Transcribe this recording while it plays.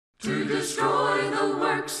to destroy the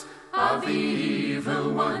works of the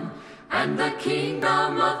evil one, and the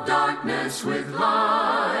kingdom of darkness with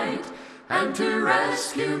light, and to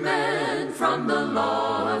rescue men from the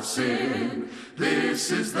law of sin.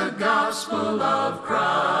 This is the gospel of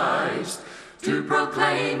Christ, to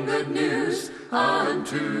proclaim good news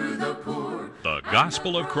unto the poor. The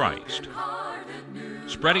gospel of Christ,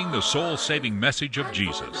 spreading the soul-saving message of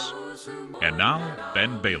Jesus. And now,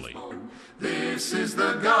 Ben Bailey. This is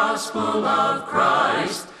the gospel of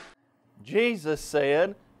Christ. Jesus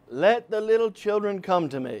said, "Let the little children come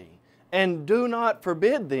to me, and do not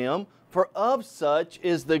forbid them, for of such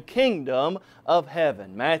is the kingdom of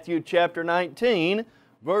heaven." Matthew chapter 19,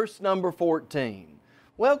 verse number 14.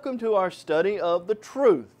 Welcome to our study of the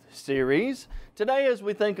Truth series. Today, as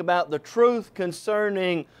we think about the truth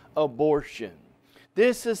concerning abortion.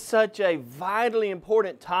 This is such a vitally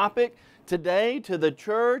important topic today to the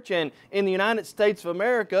church and in the United States of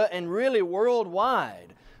America and really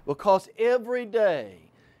worldwide, because every day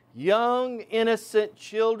young innocent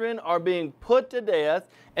children are being put to death,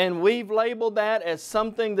 and we've labeled that as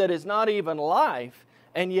something that is not even life,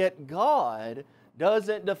 and yet God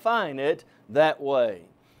doesn't define it that way.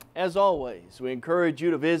 As always, we encourage you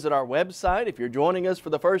to visit our website. If you're joining us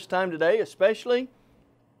for the first time today especially,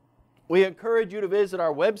 we encourage you to visit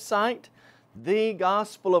our website,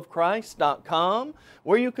 thegospelofchrist.com,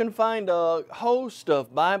 where you can find a host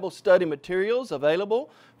of Bible study materials available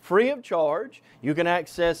free of charge. You can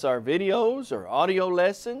access our videos or audio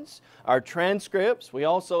lessons, our transcripts. We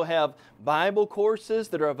also have Bible courses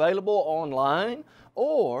that are available online.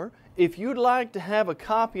 Or if you'd like to have a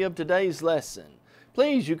copy of today's lesson,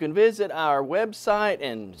 please, you can visit our website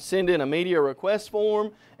and send in a media request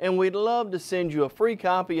form, and we'd love to send you a free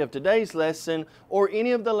copy of today's lesson or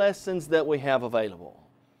any of the lessons that we have available.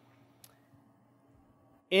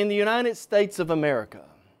 In the United States of America,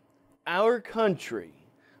 our country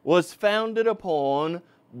was founded upon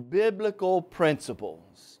biblical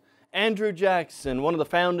principles. Andrew Jackson, one of the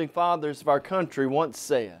founding fathers of our country, once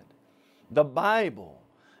said, "The Bible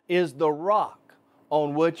is the rock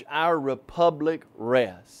on which our republic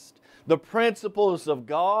rests." The principles of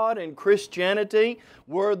God and Christianity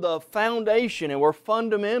were the foundation and were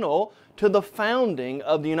fundamental to the founding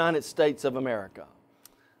of the United States of America.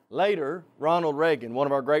 Later, Ronald Reagan, one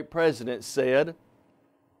of our great presidents, said,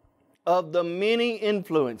 "Of the many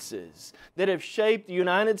influences that have shaped the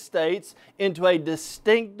United States into a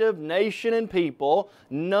distinctive nation and people,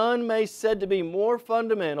 none may be said to be more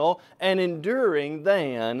fundamental and enduring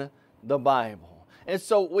than the Bible." And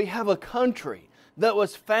so we have a country that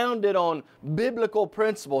was founded on biblical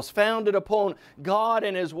principles, founded upon God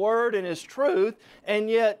and His Word and His truth, and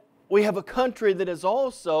yet we have a country that is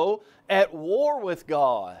also at war with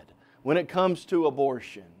God when it comes to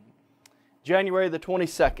abortion. January the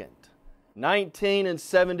 22nd,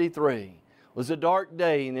 1973 was a dark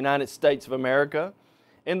day in the United States of America.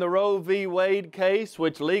 In the Roe v. Wade case,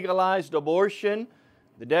 which legalized abortion,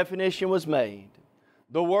 the definition was made.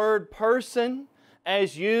 The word person,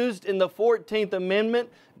 as used in the 14th Amendment,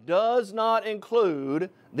 does not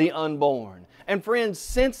include the unborn. And friends,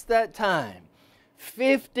 since that time,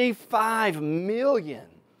 55 million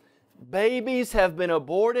babies have been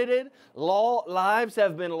aborted, lives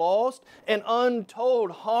have been lost, and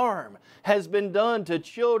untold harm has been done to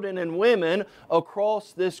children and women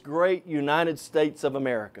across this great United States of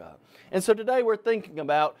America. And so today we're thinking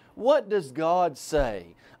about, what does God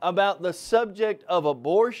say about the subject of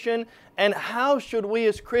abortion, and how should we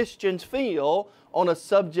as Christians feel on a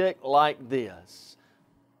subject like this?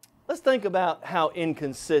 Let's think about how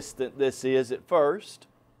inconsistent this is at first.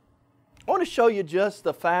 I want to show you just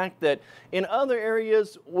the fact that in other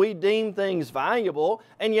areas we deem things valuable,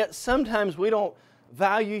 and yet sometimes we don't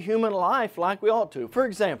value human life like we ought to. For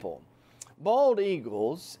example, bald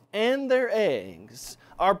eagles and their eggs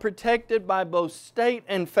are protected by both state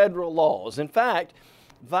and federal laws. In fact,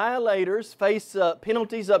 violators face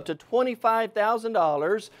penalties up to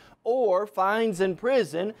 $25,000 or fines in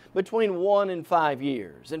prison between 1 and 5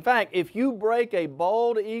 years. In fact, if you break a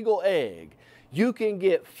bald eagle egg, you can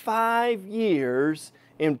get 5 years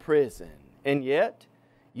in prison. And yet,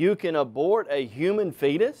 you can abort a human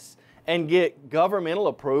fetus and get governmental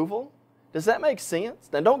approval? Does that make sense?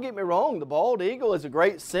 Now, don't get me wrong, the bald eagle is a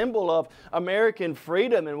great symbol of American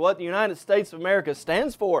freedom and what the United States of America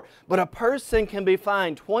stands for, but a person can be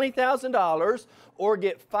fined $20,000 or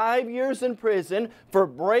get 5 years in prison for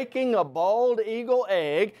breaking a bald eagle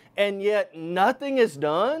egg, and yet nothing is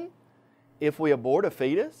done if we abort a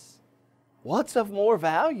fetus? What's of more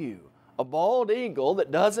value? A bald eagle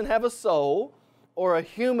that doesn't have a soul, or a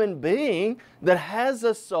human being that has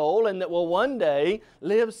a soul and that will one day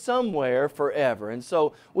live somewhere forever. And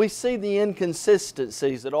so we see the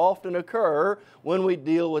inconsistencies that often occur when we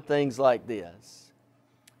deal with things like this.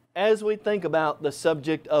 As we think about the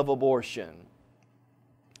subject of abortion,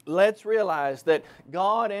 let's realize that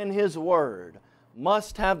God and His Word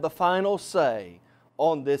must have the final say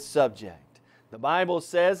on this subject. The Bible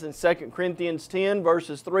says in 2 Corinthians 10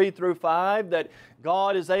 verses 3 through 5 that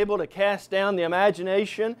God is able to cast down the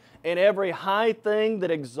imagination and every high thing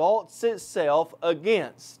that exalts itself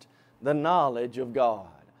against the knowledge of God.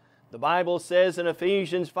 The Bible says in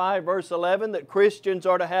Ephesians 5 verse 11 that Christians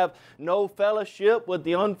are to have no fellowship with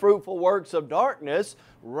the unfruitful works of darkness.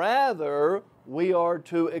 Rather, we are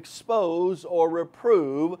to expose or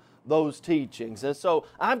reprove those teachings. And so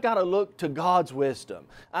I've got to look to God's wisdom.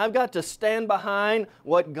 I've got to stand behind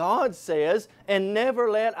what God says and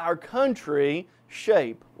never let our country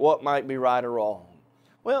shape what might be right or wrong.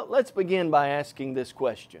 Well, let's begin by asking this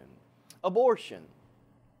question. Abortion,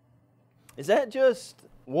 is that just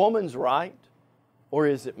woman's right, or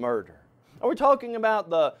is it murder? Are we talking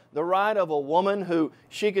about the right of a woman who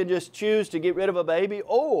she could just choose to get rid of a baby,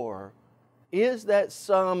 or is that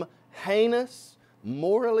some heinous,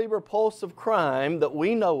 morally repulsive crime that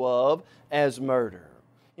we know of as murder?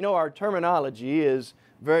 You know, our terminology is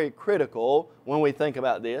very critical when we think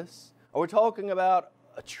about this. Are we talking about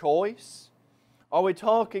a choice? Are we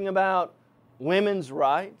talking about women's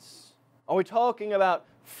rights? Are we talking about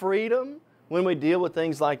freedom when we deal with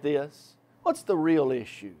things like this? What's the real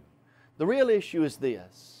issue? The real issue is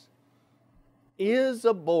this: is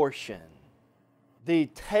abortion the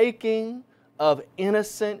taking of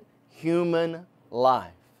innocent human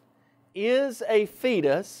life? Is a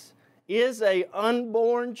fetus, is an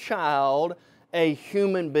unborn child a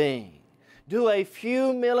human being? Do a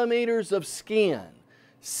few millimeters of skin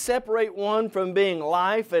separate one from being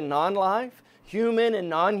life and non-life, human and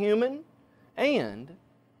non-human? And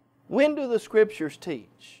when do the Scriptures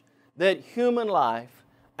teach that human life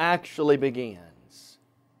actually begins?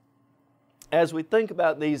 As we think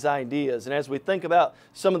about these ideas and as we think about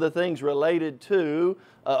some of the things related to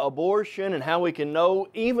abortion and how we can know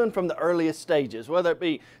even from the earliest stages, whether it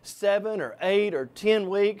be 7 or 8 or 10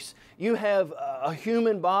 weeks, you have a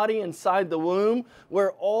human body inside the womb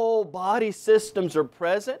where all body systems are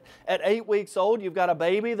present. At 8 weeks old, you've got a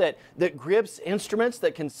baby that grips instruments,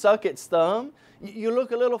 that can suck its thumb. You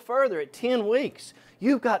look a little further, at 10 weeks,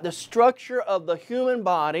 you've got the structure of the human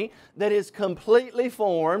body that is completely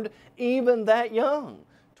formed even that young.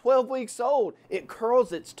 12 weeks old, it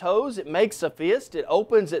curls its toes, it makes a fist, it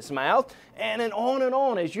opens its mouth, and on and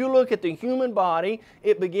on. As you look at the human body,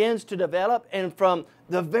 it begins to develop, and from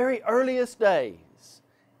the very earliest days,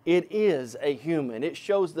 it is a human. It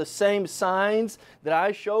shows the same signs that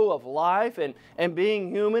I show of life and being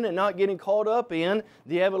human and not getting caught up in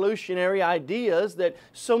the evolutionary ideas that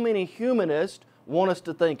so many humanists want us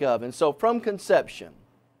to think of. And so from conception,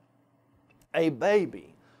 a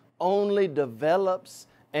baby only develops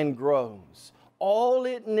and grows. All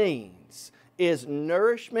it needs is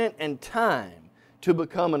nourishment and time to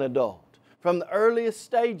become an adult. From the earliest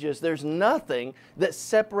stages, there's nothing that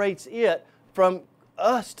separates it from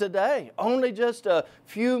us today. Only just a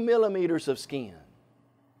few millimeters of skin.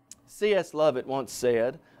 C.S. Lovett once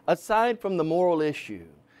said, aside from the moral issue,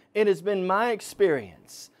 it has been my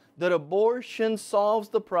experience that abortion solves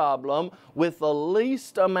the problem with the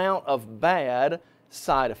least amount of bad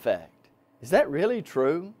side effect. Is that really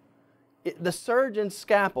true? The surgeon's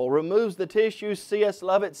scalpel removes the tissue, C.S.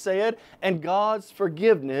 Lovett said, and God's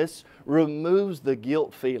forgiveness removes the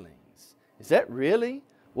guilt feelings. Is that really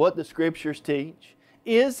what the Scriptures teach?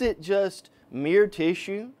 Is it just mere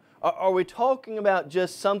tissue? Are we talking about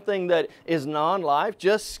just something that is non-life,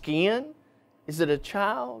 just skin? Is it a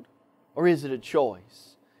child or is it a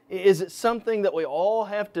choice? Is it something that we all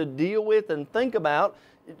have to deal with and think about?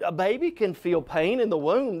 A baby can feel pain in the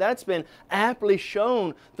womb. That's been aptly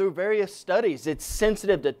shown through various studies. It's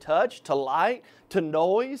sensitive to touch, to light, to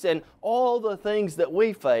noise, and all the things that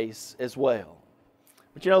we face as well.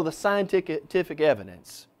 But you know, the scientific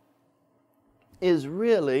evidence is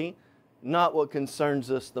really not what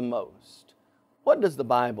concerns us the most. What does the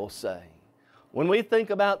Bible say? When we think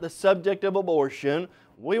about the subject of abortion,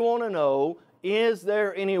 we want to know, is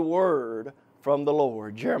there any word from the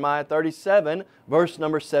Lord? Jeremiah 37, verse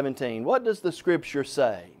number 17. What does the Scripture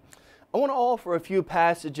say? I want to offer a few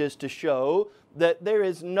passages to show that there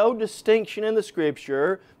is no distinction in the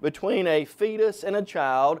Scripture between a fetus and a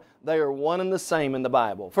child. They are one and the same in the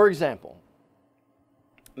Bible. For example,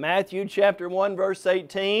 Matthew chapter 1, verse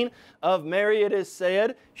 18, of Mary it is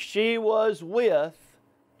said, she was with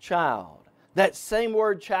child. That same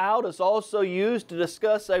word child is also used to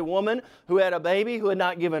discuss a woman who had a baby who had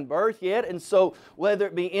not given birth yet. And so whether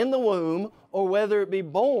it be in the womb or whether it be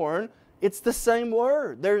born, it's the same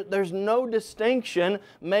word. There's no distinction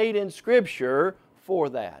made in Scripture for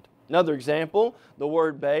that. Another example, the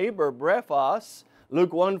word babe or brephos,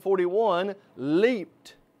 Luke 1:41,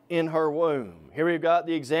 leaped in her womb. Here we've got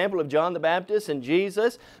the example of John the Baptist and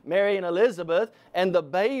Jesus, Mary and Elizabeth, and the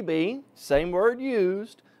baby, same word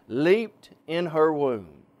used, leaped in her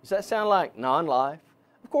womb. Does that sound like non-life?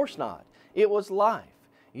 Of course not. It was life.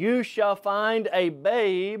 You shall find a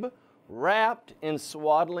babe wrapped in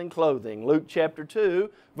swaddling clothing. Luke chapter 2,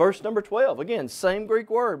 verse number 12. Again, same Greek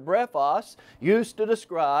word, brephos, used to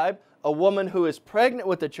describe a woman who is pregnant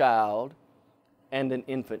with a child and an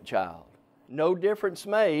infant child. No difference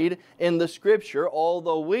made in the Scripture.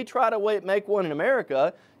 Although we try to make one in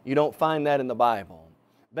America, you don't find that in the Bible.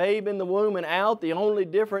 Babe in the womb and out, the only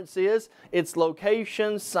difference is its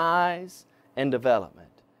location, size, and development.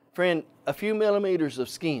 Friend, a few millimeters of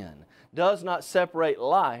skin does not separate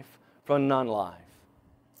life from non-life.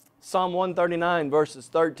 Psalm 139 verses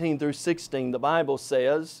 13 through 16, the Bible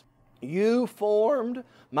says, "You formed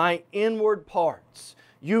my inward parts.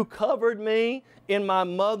 You covered me in my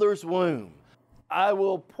mother's womb. I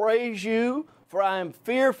will praise you, for I am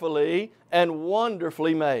fearfully and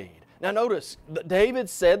wonderfully made." Now notice, David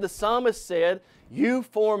said, the psalmist said, "You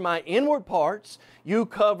formed my inward parts. You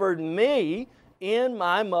covered me in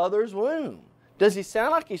my mother's womb." Does he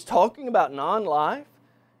sound like he's talking about non-life?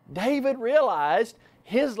 David realized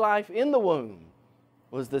his life in the womb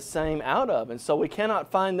was the same out of. And so we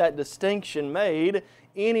cannot find that distinction made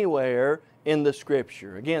anywhere in the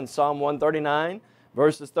Scripture. Again, Psalm 139,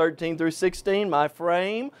 verses 13 through 16, "My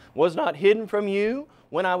frame was not hidden from you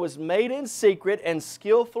when I was made in secret and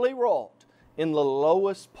skillfully wrought in the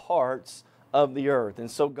lowest parts of the earth."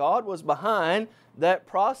 And so God was behind that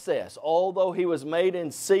process. Although He was made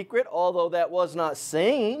in secret, although that was not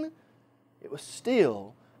seen, it was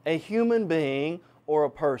still a human being or a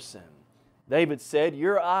person. David said,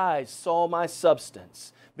 "Your eyes saw my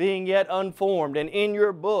substance, being yet unformed, and in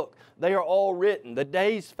your book they are all written, the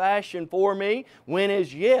days fashioned for me, when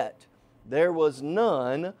as yet there was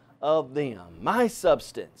none of them." My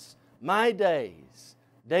substance, my days.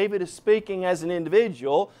 David is speaking as an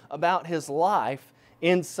individual about his life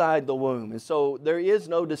inside the womb. And so there is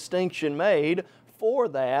no distinction made for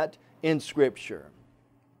that in Scripture.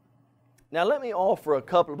 Now let me offer a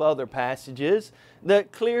couple of other passages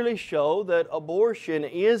that clearly show that abortion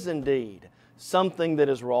is indeed something that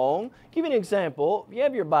is wrong. I'll give you an example. If you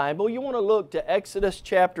have your Bible, you want to look to Exodus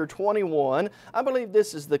chapter 21. I believe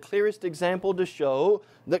this is the clearest example to show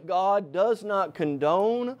that God does not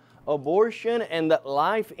condone abortion and that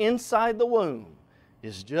life inside the womb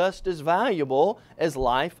is just as valuable as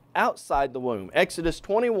life outside the womb. Exodus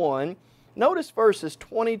 21, notice verses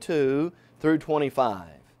 22 through 25.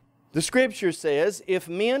 The Scripture says, "If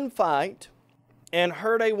men fight and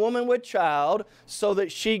hurt a woman with child, so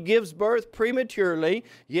that she gives birth prematurely,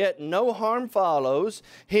 yet no harm follows,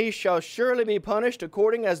 he shall surely be punished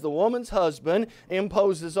according as the woman's husband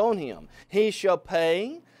imposes on him. He shall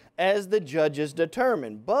pay as the judges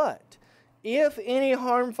determine. But if any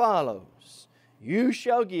harm follows, you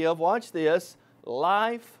shall give," watch this,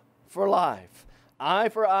 "life for life. Eye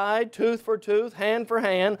for eye, tooth for tooth, hand for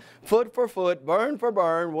hand, foot for foot, burn for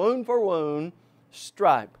burn, wound for wound,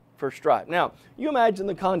 stripe for stripe." Now, you imagine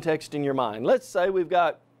the context in your mind. Let's say we've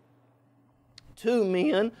got two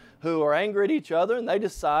men who are angry at each other and they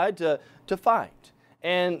decide to fight.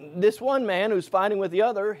 And this one man who's fighting with the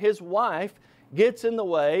other, his wife gets in the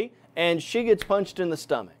way and she gets punched in the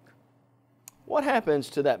stomach. What happens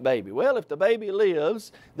to that baby? Well, if the baby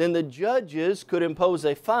lives, then the judges could impose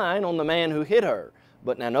a fine on the man who hit her.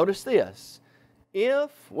 But now notice this.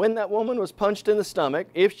 If, when that woman was punched in the stomach,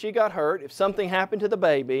 if she got hurt, if something happened to the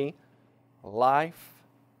baby, life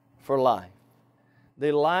for life.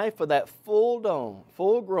 The life of that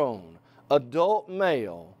full-grown adult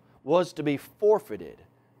male was to be forfeited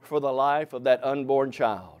for the life of that unborn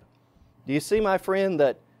child. Do you see, my friend,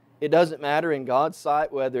 that it doesn't matter in God's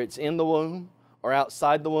sight whether it's in the womb or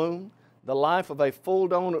outside the womb? The life of a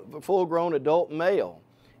full-grown adult male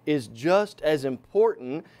is just as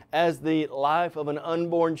important as the life of an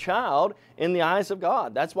unborn child in the eyes of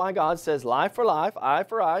God. That's why God says life for life, eye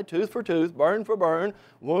for eye, tooth for tooth, burn for burn,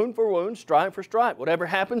 wound for wound, stripe for stripe. Whatever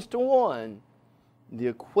happens to one, the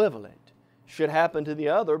equivalent should happen to the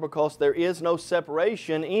other, because there is no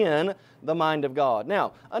separation in the mind of God.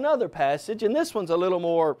 Now, another passage, and this one's a little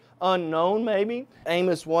more unknown maybe.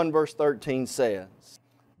 Amos 1 verse 13 says,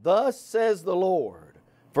 "Thus says the Lord,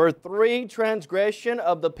 For 3 transgression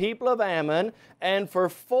of the people of Ammon, and for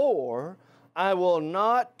 4 I will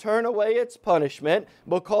not turn away its punishment,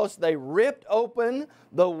 because they ripped open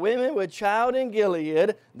the women with child in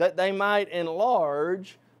Gilead, that they might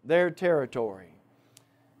enlarge their territory.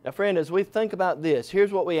 Now friend, as we think about this,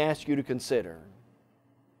 here's what we ask you to consider.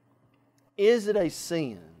 Is it a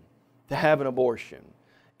sin to have an abortion?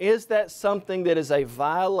 Is that something that is a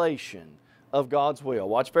violation of God's will?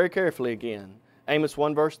 Watch very carefully again. Amos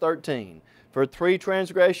 1 verse 13. For 3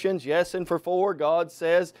 transgressions, yes, and for 4, God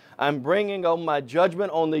says, I'm bringing on my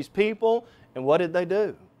judgment on these people. And what did they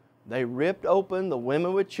do? They ripped open the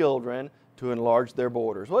women with children to enlarge their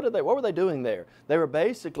borders. What were they doing there? They were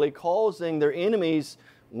basically causing their enemies'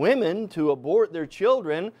 women to abort their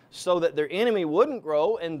children so that their enemy wouldn't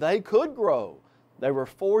grow and they could grow. They were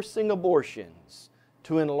forcing abortions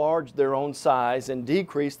to enlarge their own size and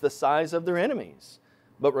decrease the size of their enemies.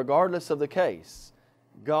 But regardless of the case,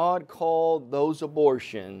 God called those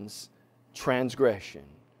abortions transgression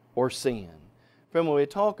or sin. Friend, when we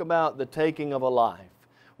talk about the taking of a life,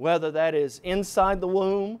 whether that is inside the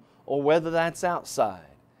womb or whether that's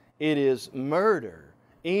outside, it is murder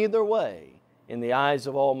either way in the eyes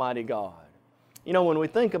of Almighty God. You know, when we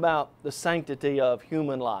think about the sanctity of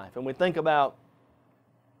human life and we think about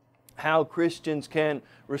how Christians can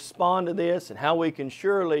respond to this and how we can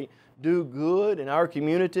surely do good in our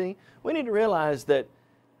community, we need to realize that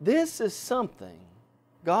this is something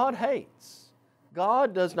God hates.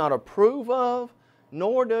 God does not approve of,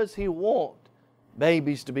 nor does He want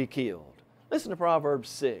babies to be killed. Listen to Proverbs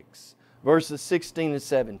 6, verses 16 and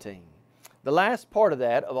 17. The last part of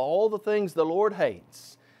that, of all the things the Lord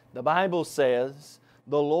hates, the Bible says,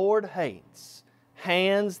 the Lord hates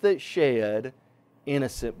hands that shed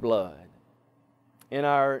innocent blood. In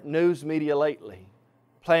our news media lately,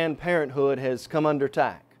 Planned Parenthood has come under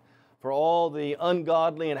attack for all the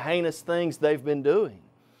ungodly and heinous things they've been doing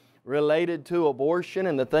related to abortion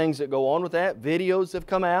and the things that go on with that. Videos have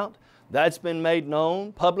come out. That's been made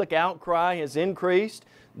known. Public outcry has increased.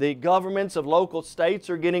 The governments of local states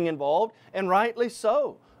are getting involved, and rightly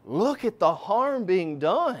so. Look at the harm being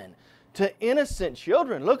done to innocent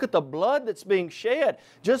children. Look at the blood that's being shed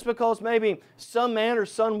just because maybe some man or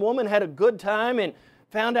some woman had a good time and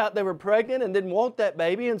found out they were pregnant and didn't want that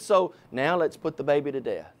baby, and so now let's put the baby to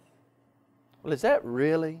death. Well, is that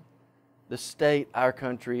really the state our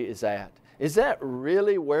country is at? Is that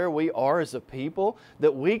really where we are as a people,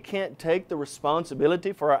 that we can't take the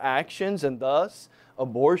responsibility for our actions, and thus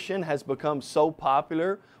abortion has become so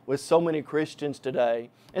popular with so many Christians today?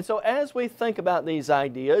 And so as we think about these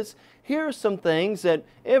ideas, here are some things that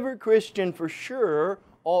every Christian for sure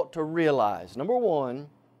ought to realize. Number one,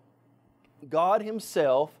 God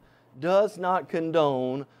Himself does not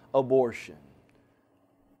condone abortion.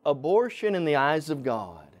 Abortion in the eyes of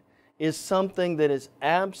God is something that is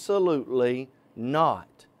absolutely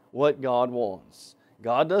not what God wants.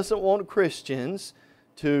 God doesn't want Christians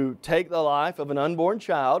to take the life of an unborn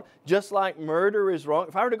child, just like murder is wrong.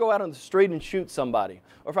 If I were to go out on the street and shoot somebody,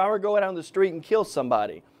 or if I were to go out on the street and kill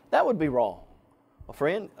somebody, that would be wrong. Well,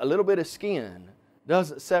 friend, a little bit of skin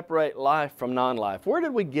doesn't separate life from non-life. Where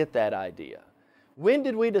did we get that idea? When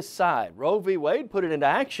did we decide? Roe v. Wade put it into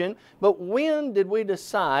action, but when did we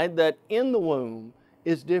decide that in the womb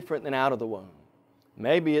is different than out of the womb?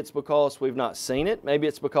 Maybe it's because we've not seen it. Maybe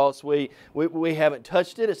it's because we haven't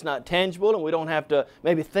touched it. It's not tangible and we don't have to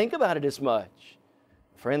maybe think about it as much.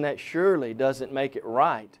 Friend, that surely doesn't make it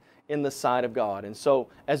right in the sight of God. And so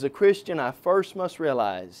as a Christian, I first must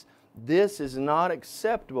realize this is not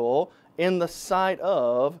acceptable in the sight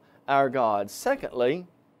of our God. Secondly,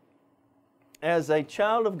 as a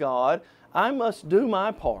child of God, I must do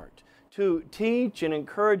my part to teach and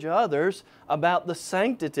encourage others about the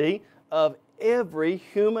sanctity of every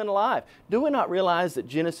human life. Do we not realize that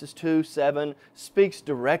Genesis 2:7 speaks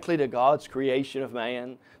directly to God's creation of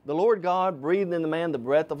man? The Lord God breathed in the man the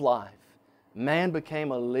breath of life. Man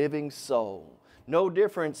became a living soul. No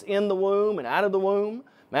difference in the womb and out of the womb.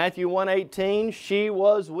 Matthew 1:18, she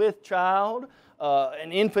was with child,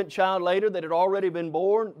 an infant child later that had already been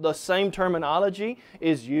born. The same terminology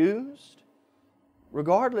is used.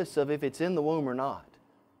 Regardless of if it's in the womb or not,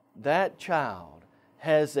 that child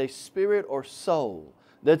has a spirit or soul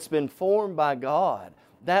that's been formed by God.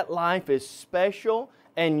 That life is special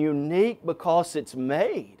and unique because it's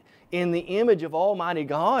made in the image of Almighty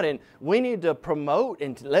God, and we need to promote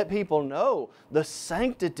and to let people know the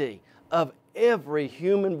sanctity of every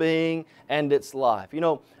human being and its life. You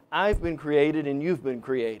know, I've been created and you've been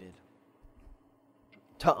created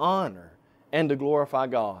to honor and to glorify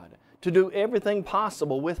God, to do everything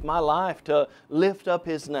possible with my life to lift up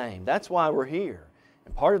His name. That's why we're here.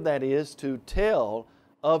 Part of that is to tell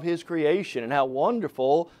of His creation and how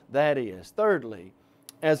wonderful that is. Thirdly,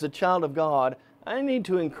 as a child of God, I need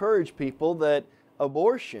to encourage people that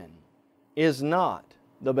abortion is not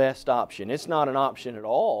the best option. It's not an option at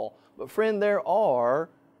all. But friend, there are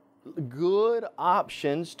good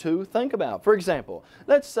options to think about. For example,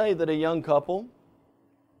 let's say that a young couple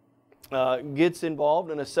gets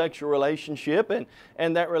involved in a sexual relationship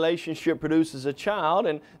and that relationship produces a child,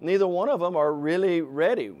 and neither one of them are really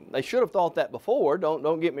ready. They should have thought that before,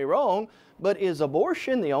 don't get me wrong, but is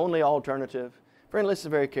abortion the only alternative? Friend,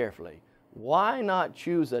 listen very carefully. Why not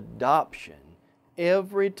choose adoption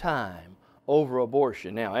every time over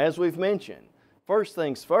abortion? Now, as we've mentioned, first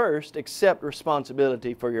things first, accept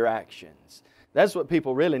responsibility for your actions. That's what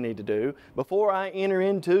people really need to do. Before I enter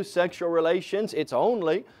into sexual relations, it's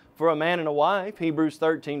only for a man and a wife, Hebrews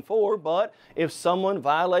 13:4, but if someone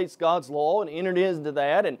violates God's law and entered into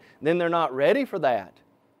that and then they're not ready for that,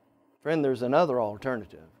 friend, there's another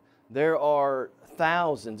alternative. There are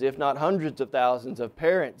thousands, if not hundreds of thousands of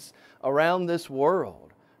parents around this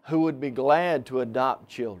world who would be glad to adopt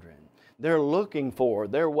children. They're looking for,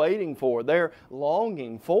 they're waiting for, they're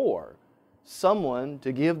longing for someone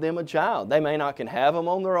to give them a child. They may not can have them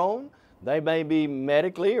on their own. They may be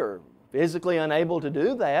medically or physically unable to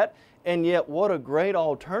do that, and yet what a great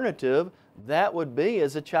alternative that would be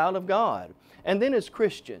as a child of God. And then as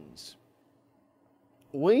Christians,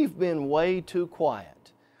 we've been way too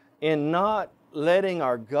quiet in not letting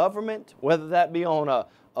our government, whether that be on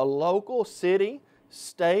a local, city,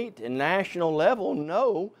 state, and national level,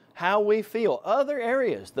 know how we feel. Other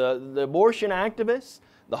areas, the abortion activists,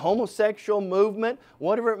 the homosexual movement,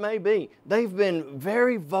 whatever it may be, they've been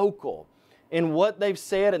very vocal in what they've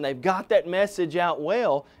said, and they've got that message out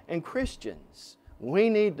well. And Christians, we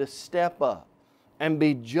need to step up and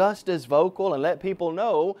be just as vocal and let people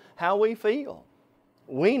know how we feel.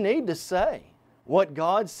 We need to say what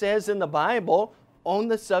God says in the Bible on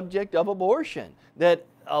the subject of abortion, that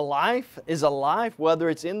a life is a life whether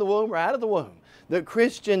it's in the womb or out of the womb, that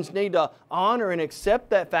Christians need to honor and accept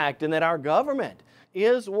that fact, and that our government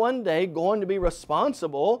is one day going to be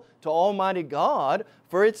responsible to Almighty God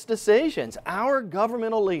for its decisions. Our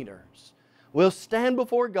governmental leaders will stand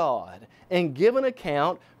before God and give an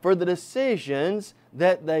account for the decisions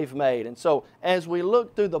that they've made. And so, as we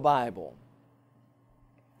look through the Bible,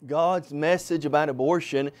 God's message about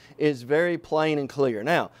abortion is very plain and clear.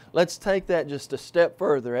 Now, let's take that just a step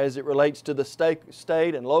further as it relates to the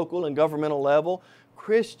state and local and governmental level.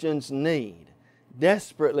 Christians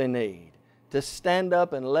desperately need, to stand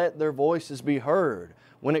up and let their voices be heard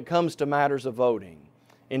when it comes to matters of voting.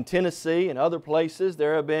 In Tennessee and other places,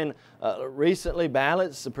 there have been recently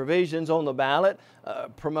ballots, provisions on the ballot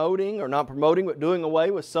promoting, or not promoting, but doing away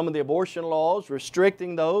with some of the abortion laws,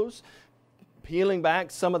 restricting those, peeling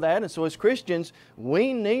back some of that. And so as Christians,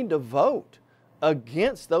 we need to vote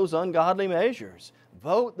against those ungodly measures.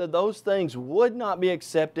 Vote that those things would not be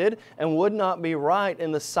accepted and would not be right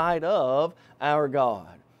in the sight of our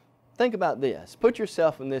God. Think about this. Put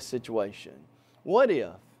yourself in this situation. What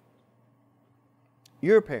if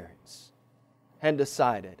your parents had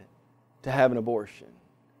decided to have an abortion?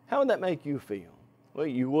 How would that make you feel? Well,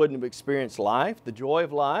 you wouldn't have experienced life, the joy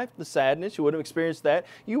of life, the sadness. You wouldn't have experienced that.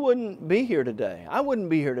 You wouldn't be here today. I wouldn't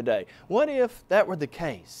be here today. What if that were the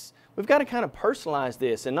case? We've got to kind of personalize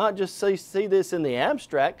this and not just see this in the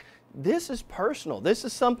abstract. This is personal. This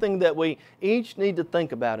is something that we each need to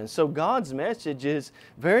think about. And so God's message is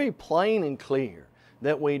very plain and clear,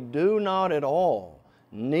 that we do not at all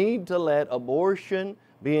need to let abortion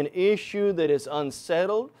be an issue that is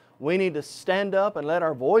unsettled. We need to stand up and let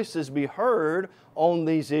our voices be heard on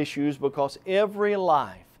these issues, because every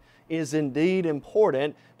life is indeed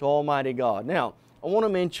important to Almighty God. Now, I want to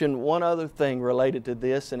mention one other thing related to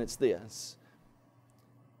this, and it's this.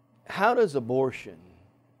 How does abortion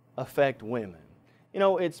affect women? You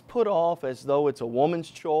know, it's put off as though it's a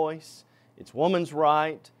woman's choice, it's woman's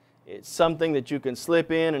right, it's something that you can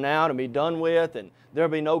slip in and out and be done with, and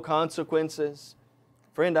there'll be no consequences.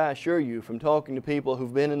 Friend, I assure you from talking to people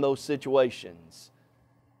who've been in those situations,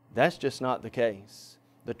 that's just not the case.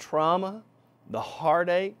 The trauma, the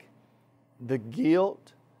heartache, the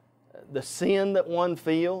guilt, the sin that one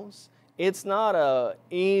feels, it's not a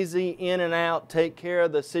easy in and out, take care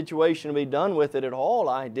of the situation and be done with it at all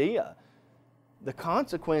idea. The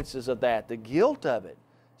consequences of that, the guilt of it,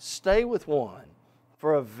 stay with one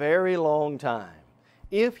for a very long time.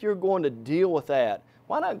 If you're going to deal with that,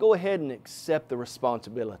 why not go ahead and accept the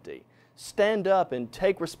responsibility? Stand up and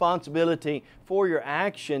take responsibility for your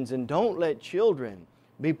actions, and don't let children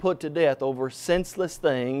be put to death over senseless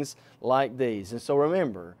things like these. And so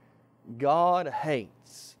remember, God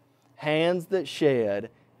hates hands that shed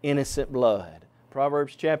innocent blood.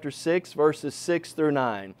 Proverbs chapter 6, verses 6 through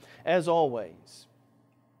 9. As always,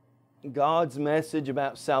 God's message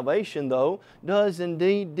about salvation, though, does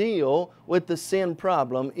indeed deal with the sin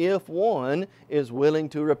problem if one is willing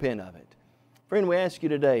to repent of it. Friend, we ask you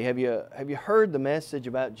today, have you heard the message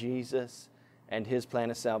about Jesus and His plan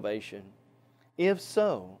of salvation? If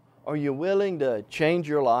so, are you willing to change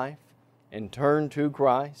your life and turn to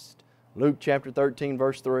Christ? Luke chapter 13,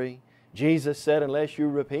 verse 3, Jesus said, unless you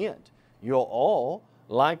repent, you'll all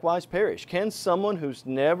likewise perish. Can someone who's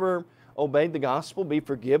never obeyed the gospel be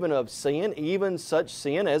forgiven of sin, even such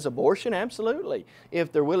sin as abortion? Absolutely.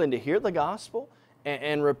 If they're willing to hear the gospel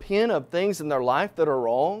and repent of things in their life that are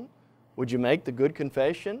wrong, would you make the good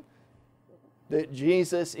confession that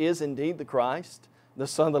Jesus is indeed the Christ, the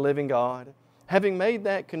Son of the living God? Having made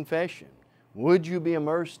that confession, would you be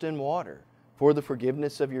immersed in water for the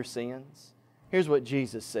forgiveness of your sins? Here's what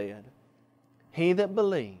Jesus said, he that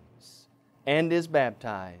believes and is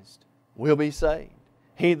baptized will be saved.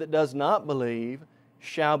 He that does not believe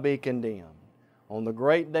shall be condemned. On the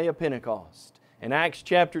great day of Pentecost, in Acts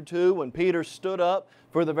chapter 2, when Peter stood up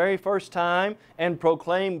for the very first time and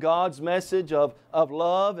proclaimed God's message of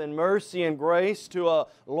love and mercy and grace to a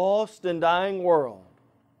lost and dying world,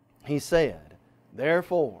 he said,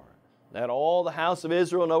 therefore, let all the house of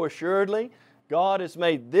Israel know assuredly, God has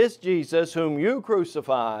made this Jesus whom you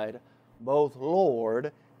crucified, both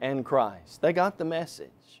Lord and Christ. They got the message.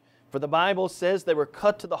 For the Bible says they were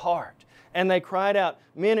cut to the heart, and they cried out,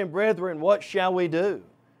 men and brethren, what shall we do?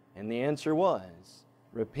 And the answer was,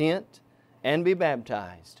 repent and be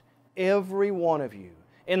baptized, every one of you,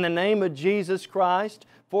 in the name of Jesus Christ,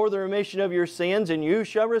 for the remission of your sins, and you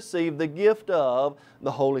shall receive the gift of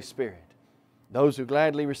the Holy Spirit. Those who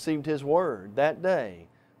gladly received His Word that day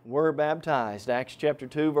were baptized. Acts chapter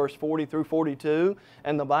 2, verse 40 through 42.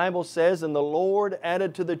 And the Bible says, and the Lord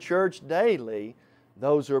added to the church daily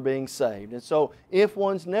those who are being saved. And so, if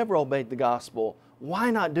one's never obeyed the gospel, why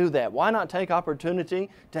not do that? Why not take opportunity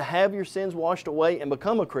to have your sins washed away and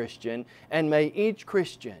become a Christian? And may each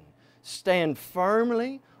Christian stand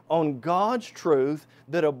firmly on God's truth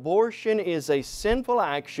that abortion is a sinful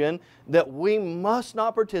action that we must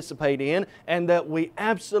not participate in, and that we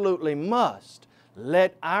absolutely must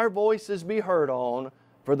let our voices be heard on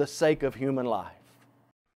for the sake of human life.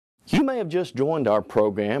 You may have just joined our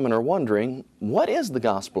program and are wondering, what is the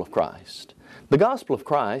Gospel of Christ? The Gospel of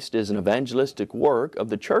Christ is an evangelistic work of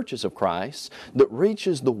the churches of Christ that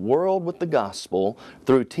reaches the world with the gospel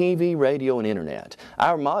through TV, radio, and internet.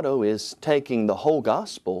 Our motto is taking the whole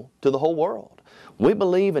gospel to the whole world. We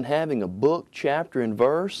believe in having a book, chapter, and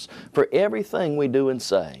verse for everything we do and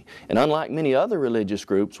say. And unlike many other religious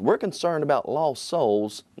groups, we're concerned about lost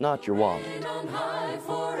souls, not your wallet. On high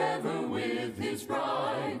forever with His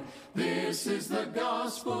bride. This is the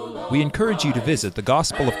gospel of We encourage you to visit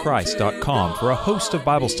thegospelofchrist.com for a host of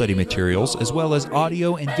Bible study materials as well as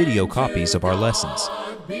audio and video copies of our lessons.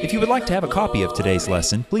 If you would like to have a copy of today's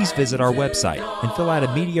lesson, please visit our website and fill out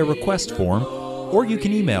a media request form, or you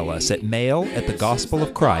can email us at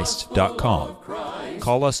mail@thegospelofchrist.com.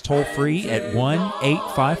 Call us toll-free at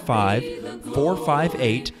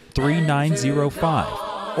 1-855-458-3905.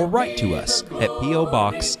 or write to us at P.O.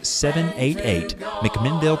 Box 788,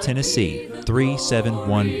 McMinnville, Tennessee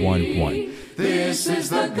 37111. This is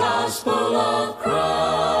the gospel of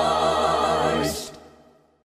Christ.